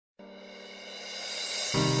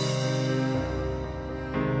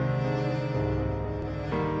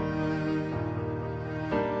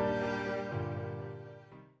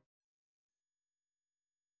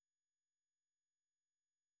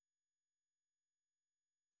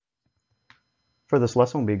For this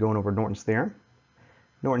lesson, we'll be going over Norton's theorem.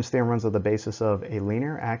 Norton's theorem runs on the basis of a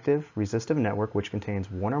linear, active, resistive network which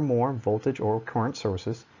contains one or more voltage or current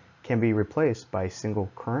sources can be replaced by a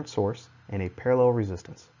single current source and a parallel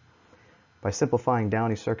resistance. By simplifying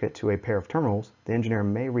down a circuit to a pair of terminals, the engineer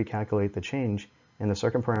may recalculate the change in the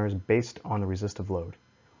circuit parameters based on the resistive load.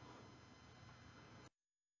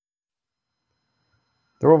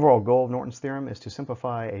 The overall goal of Norton's theorem is to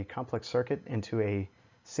simplify a complex circuit into a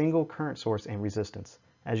single current source and resistance.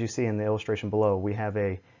 As you see in the illustration below, we have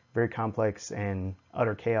a very complex and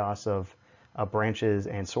utter chaos of branches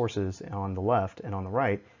and sources on the left, and on the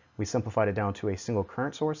right we simplified it down to a single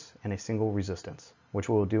current source and a single resistance, which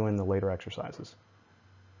we'll do in the later exercises.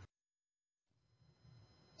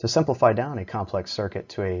 To simplify down a complex circuit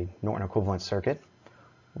to a Norton equivalent circuit,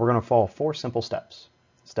 we're going to follow 4 simple steps.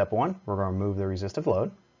 Step 1, we're going to remove the resistive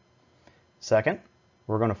load. Second,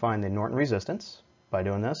 we're going to find the Norton resistance. By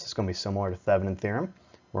doing this, it's going to be similar to Thevenin theorem.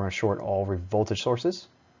 We're going to short all voltage sources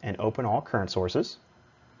and open all current sources.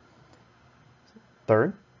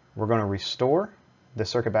 Third, we're going to restore the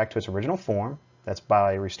circuit back to its original form. That's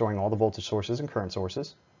by restoring all the voltage sources and current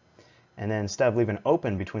sources. And then instead of leaving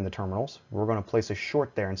open between the terminals, we're going to place a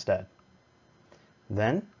short there instead.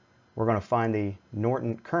 Then we're going to find the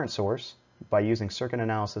Norton current source by using circuit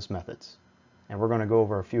analysis methods. And we're going to go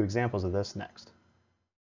over a few examples of this next.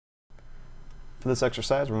 For this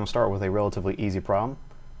exercise, we're going to start with a relatively easy problem.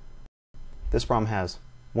 This problem has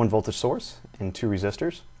one voltage source and 2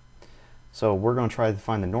 resistors. So we're going to try to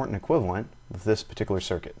find the Norton equivalent of this particular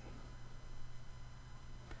circuit.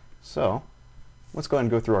 So let's go ahead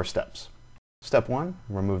and go through our steps. Step 1,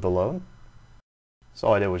 remove the load. So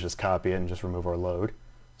all I did was just copy it and just remove our load.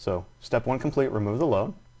 So step 1 complete, remove the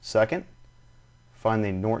load. Second, find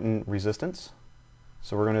the Norton resistance.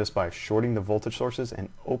 So we're going to do this by shorting the voltage sources and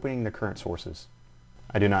opening the current sources.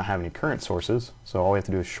 I do not have any current sources, so all we have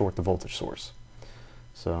to do is short the voltage source.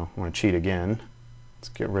 So I'm going to cheat again. Let's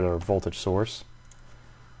get rid of our voltage source.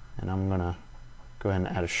 And I'm going to go ahead and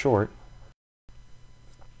add a short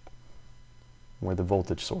where the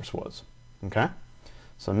voltage source was. Okay?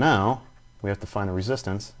 So now we have to find the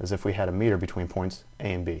resistance as if we had a meter between points A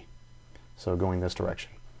and B. So going this direction.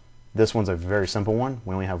 This one's a very simple one.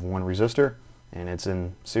 We only have one resistor, and it's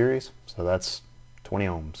in series, so that's 20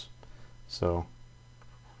 ohms. So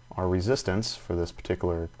our resistance for this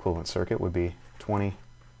particular equivalent circuit would be 20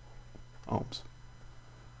 ohms.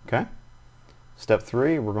 Okay? Step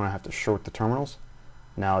 3, we're going to have to short the terminals.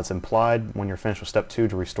 Now it's implied when you're finished with step 2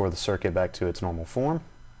 to restore the circuit back to its normal form.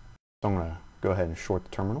 So I'm going to go ahead and short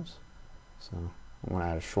the terminals. So I'm going to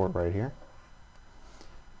add a short right here.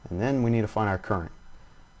 And then we need to find our current.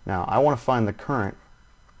 Now I want to find the current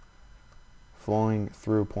flowing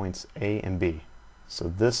through points A and B. So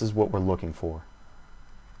this is what we're looking for.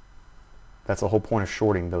 That's the whole point of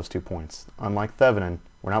shorting those 2 points. Unlike Thevenin,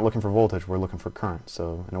 we're not looking for voltage, we're looking for current.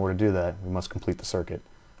 So in order to do that, we must complete the circuit.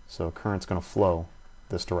 So current's going to flow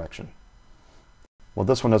this direction. Well,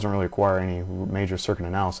 this one doesn't really require any major circuit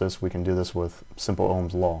analysis. We can do this with simple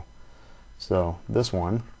Ohm's law. So this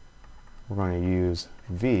one, we're going to use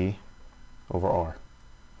V over R.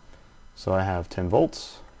 So I have 10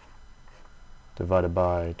 volts divided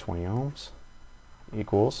by 20 ohms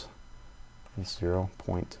equals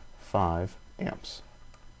 0.5 amps.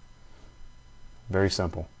 Very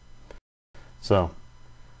simple. So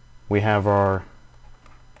we have our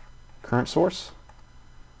current source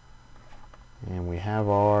and we have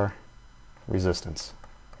our resistance.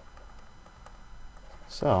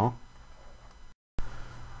 So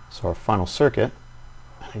our final circuit,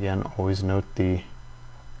 again, always note the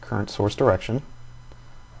current source direction,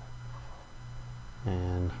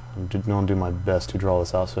 and I'm going to do my best to draw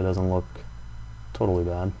this out so it doesn't look totally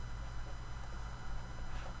bad.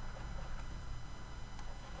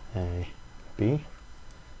 A, B,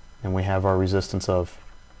 and we have our resistance of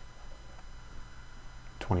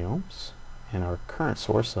 20 ohms and our current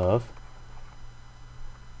source of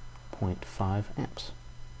 0.5 amps.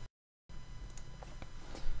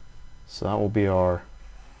 So that will be our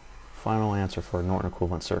final answer for a Norton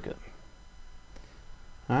equivalent circuit.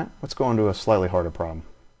 Alright, let's go on to a slightly harder problem.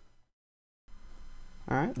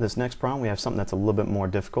 Alright, this next problem we have something that's a little bit more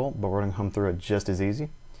difficult, but we're going to come through it just as easy.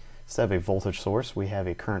 Instead of a voltage source, we have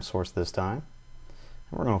a current source this time.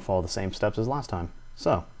 And we're going to follow the same steps as last time.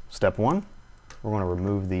 So, step 1, we're going to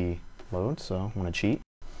remove the load, so I'm going to cheat.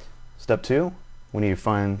 Step 2, we need to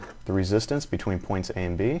find the resistance between points A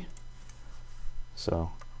and B.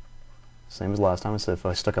 So, same as last time, instead if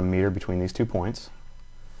I stuck a meter between these 2 points.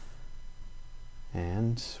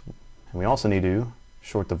 And we also need to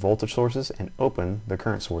short the voltage sources and open the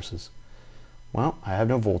current sources. Well, I have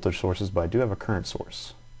no voltage sources, but I do have a current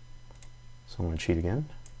source. So I'm going to cheat again.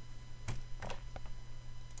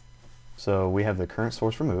 So we have the current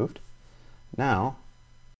source removed. Now,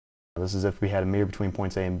 this is if we had a meter between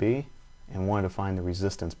points A and B and wanted to find the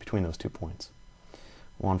resistance between those 2 points.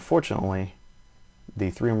 Well, unfortunately, the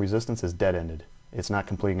 3 ohm resistance is dead-ended. It's not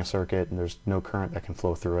completing a circuit, and there's no current that can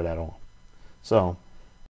flow through it at all. So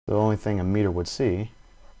the only thing a meter would see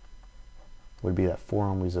would be that 4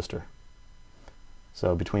 ohm resistor.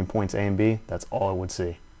 So between points A and B, that's all it would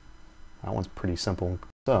see. That one's pretty simple.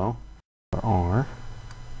 So R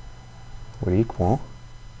would equal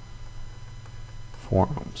 4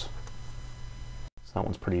 ohms. So that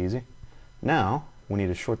one's pretty easy. Now we need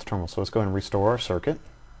to short the terminals. So let's go ahead and restore our circuit.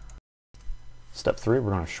 Step 3,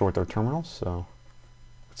 we're going to short their terminals. So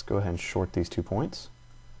let's go ahead and short these 2 points.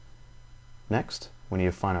 Next, we need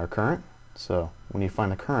to find our current. So we need to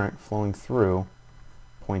find the current flowing through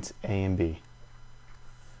points A and B.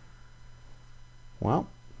 Well,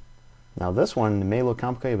 now this one may look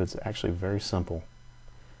complicated, but it's actually very simple.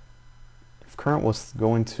 If current was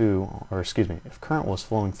flowing through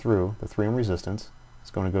the 3 ohm resistance,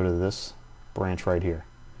 it's going to go to this branch right here.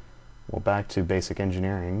 Well, back to basic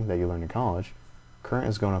engineering that you learned in college, current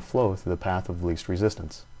is going to flow through the path of least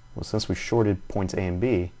resistance. Well, since we shorted points A and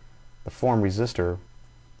B, the 4 ohm resistor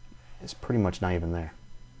is pretty much not even there,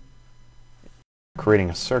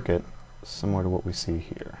 creating a circuit similar to what we see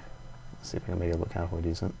here. Let's see if I can make it look halfway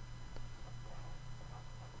decent.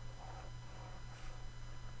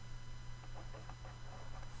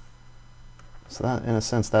 So that, in a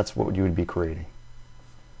sense, that's what you would be creating.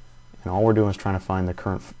 And all we're doing is trying to find the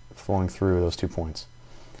current flowing through those 2 points.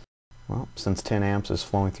 Well, since 10 amps is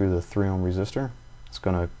flowing through the 3 ohm resistor, it's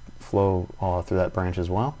going to flow all through that branch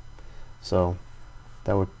as well. So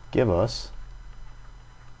that would give us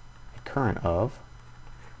a current of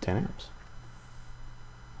 10 amps.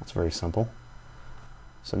 That's very simple.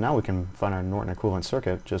 So now we can find our Norton equivalent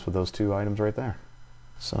circuit just with those 2 items right there.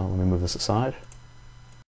 So let me move this aside.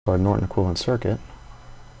 Our Norton equivalent circuit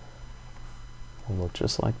will look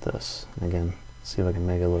just like this. Again, see if I can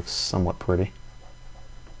make it look somewhat pretty.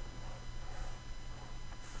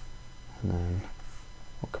 And then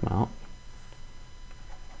we'll come out.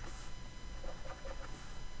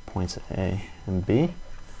 Points A and B.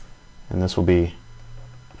 And this will be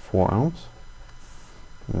 4 ohms.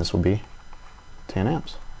 And this will be 10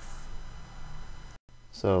 amps.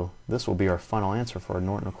 So this will be our final answer for our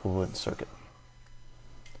Norton equivalent circuit.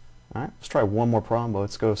 Alright, let's try one more problem, but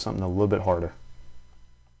let's go with something a little bit harder.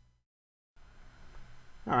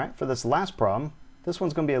 Alright, for this last problem, this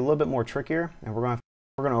one's going to be a little bit more trickier, and we're going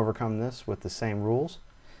to overcome this with the same rules.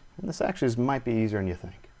 And this actually might be easier than you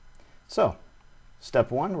think. So, step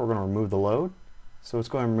 1, we're going to remove the load. So let's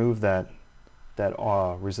go ahead and remove that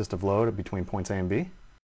resistive load between points A and B.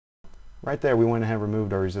 Right there, we went ahead and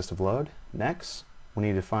removed our resistive load. Next, we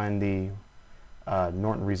need to find the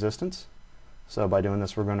Norton resistance. So by doing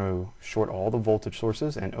this, we're going to short all the voltage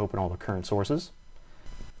sources and open all the current sources.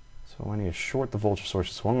 So I need to short the voltage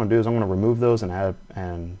sources. So what I'm going to do is I'm going to remove those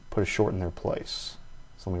and put a short in their place.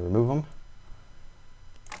 So let me remove them.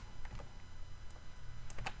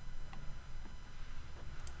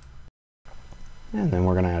 And then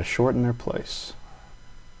we're going to add a short in their place.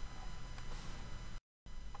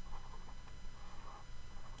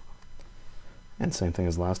 And same thing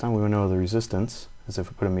as last time, we want to know the resistance as if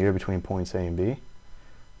we put a meter between points A and B.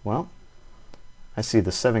 Well, I see the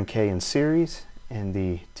 7K in series and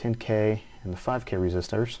the 10K and the 5K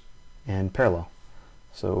resistors in parallel.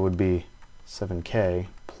 So it would be 7K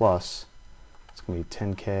plus, it's going to be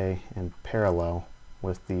 10K in parallel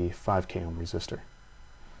with the 5K ohm resistor.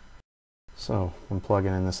 So when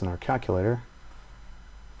plugging in this in our calculator,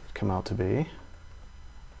 it would come out to be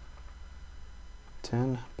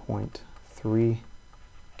 10.3K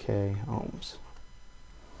ohms.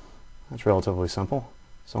 That's relatively simple.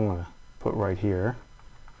 So I'm going to put right here,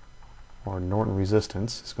 our Norton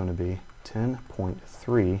resistance is going to be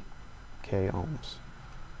 10.3K ohms.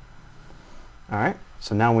 Alright,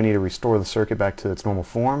 so now we need to restore the circuit back to its normal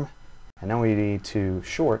form, and now we need to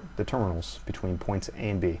short the terminals between points A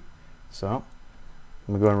and B. So I'm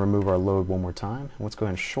going to go ahead and remove our load one more time, and let's go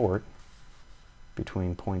ahead and short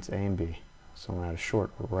between points A and B. So I'm going to add a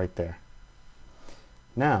short right there.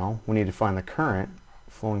 Now we need to find the current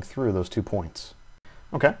flowing through those 2 points.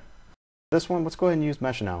 Okay, this one, let's go ahead and use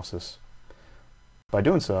mesh analysis. By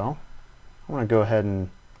doing so, I'm going to go ahead and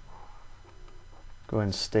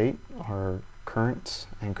state our currents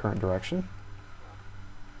and current direction.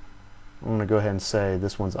 I'm going to go ahead and say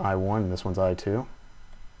this one's I1 and this one's I2.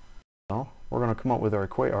 So we're going to come up with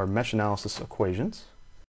our mesh analysis equations.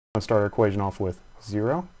 Let's start our equation off with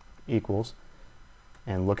 0 equals,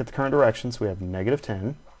 and look at the current direction, so we have negative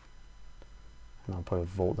 10, and I'll put a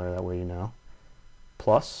volt there, that way you know,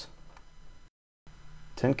 plus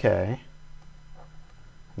 10k, and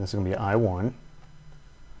this is going to be I1,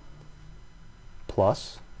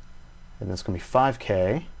 plus, and this is going to be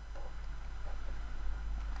 5k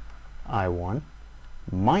I1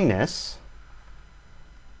 minus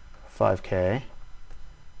 5k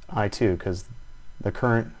I2, because the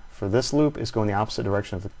current for this loop is going the opposite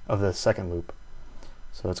direction of the second loop.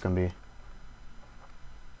 So it's going to be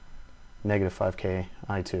negative 5k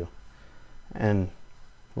I2. And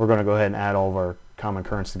we're going to go ahead and add all of our common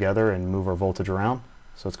currents together and move our voltage around.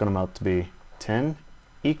 So it's going to amount to be 10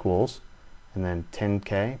 equals, and then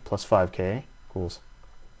 10k plus 5k equals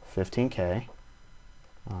 15k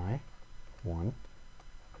I1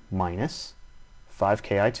 minus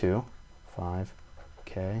 5k I2,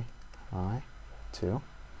 5k I2.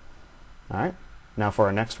 Alright, now for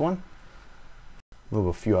our next one, move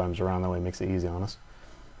a few items around, that way it makes it easy on us.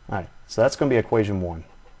 Alright, so that's going to be equation 1.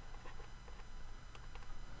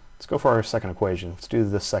 Let's go for our second equation. Let's do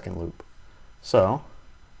the second loop. So,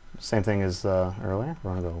 same thing as earlier.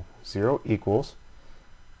 We're going to go 0 equals,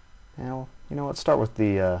 and you know what, start with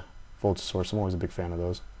the voltage source. I'm always a big fan of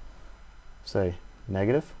those. Say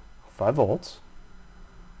negative 5 volts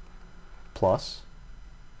plus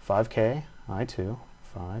 5k I2,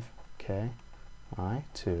 5k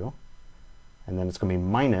I2, and then it's going to be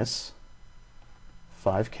minus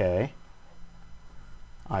 5k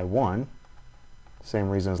I1. Same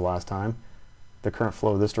reason as last time. The current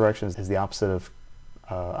flow this direction is the opposite of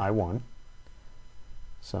I1.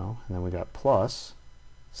 So, and then we got plus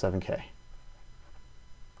 7k. And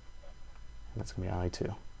that's going to be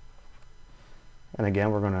I2. And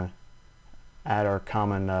again, we're going to add our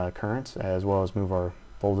common currents as well as move our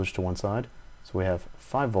voltage to one side. So we have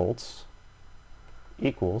 5 volts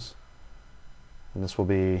equals, and this will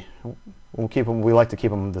be, we like to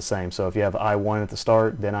keep them the same. So if you have I1 at the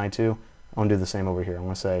start, then I2, I'm going to do the same over here. I'm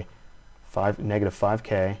going to say negative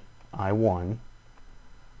 5k I1, and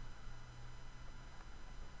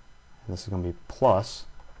this is going to be plus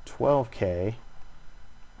 12k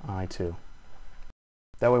I2.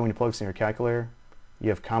 That way when you plug this in your calculator, you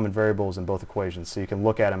have common variables in both equations, so you can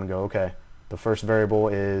look at them and go, okay, the first variable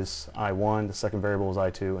is I1, the second variable is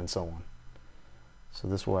I2, and so on. So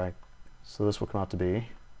this will come out to be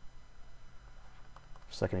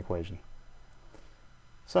second equation.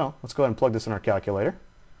 So let's go ahead and plug this in our calculator.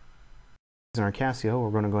 In our Casio,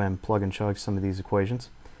 we're going to go ahead and plug and chug some of these equations.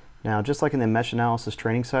 Now, just like in the mesh analysis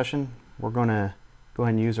training session, we're going to go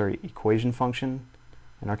ahead and use our equation function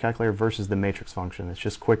in our calculator versus the matrix function. It's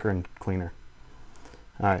just quicker and cleaner.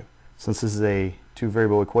 Alright, since this is a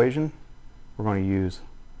two-variable equation, we're going to use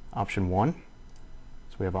option 1.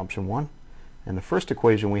 So we have option 1. And the first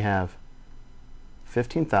equation we have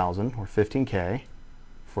 15,000, or 15k,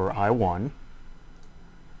 for I1.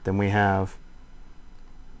 Then we have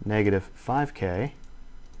negative 5k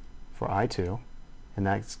for I2. And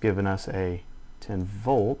that's given us a 10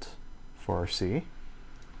 volt for our C.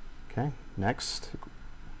 Okay, next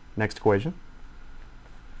equation.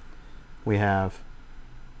 We have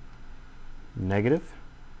negative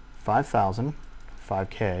 5,000,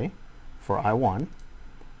 5k for I1, and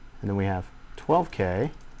then we have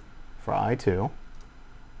 12k for I2,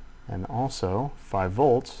 and also 5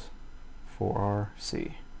 volts for our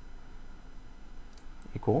C.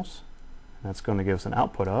 Equals, and that's going to give us an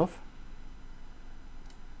output of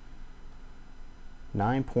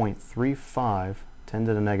 9.35 10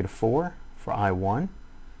 to the negative 4 for I1,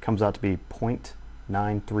 comes out to be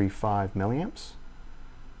 0.935 milliamps.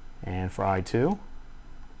 And for I2,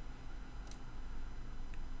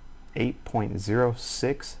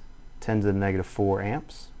 8.06 10 to the negative 4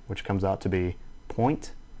 amps, which comes out to be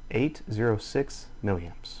 0.806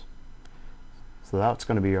 milliamps. So that's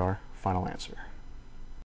going to be our final answer.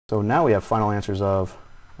 So now we have final answers of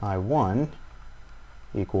I1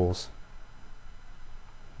 equals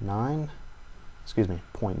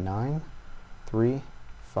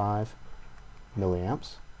 0.935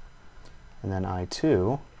 milliamps, and then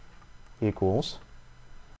I2 equals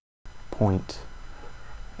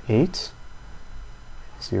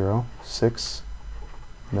 0.806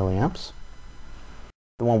 milliamps.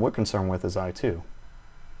 The one we're concerned with is I2,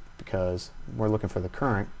 because we're looking for the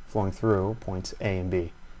current flowing through points A and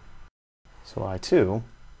B. So I2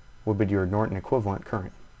 would be your Norton equivalent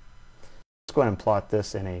current. Let's go ahead and plot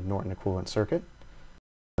this in a Norton equivalent circuit.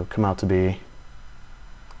 It'll come out to be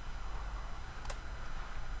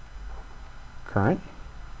current.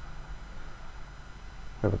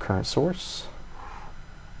 We have a current source.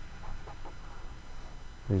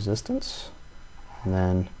 resistance, and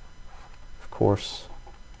then of course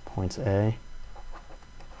points A,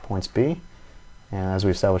 points B, and as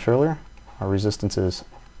we established earlier, our resistance is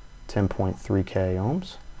 10.3k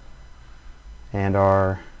ohms, and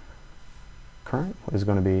our current is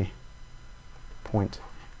going to be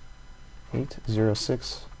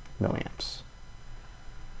 0.806 milliamps.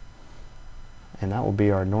 And that will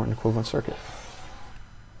be our Norton equivalent circuit.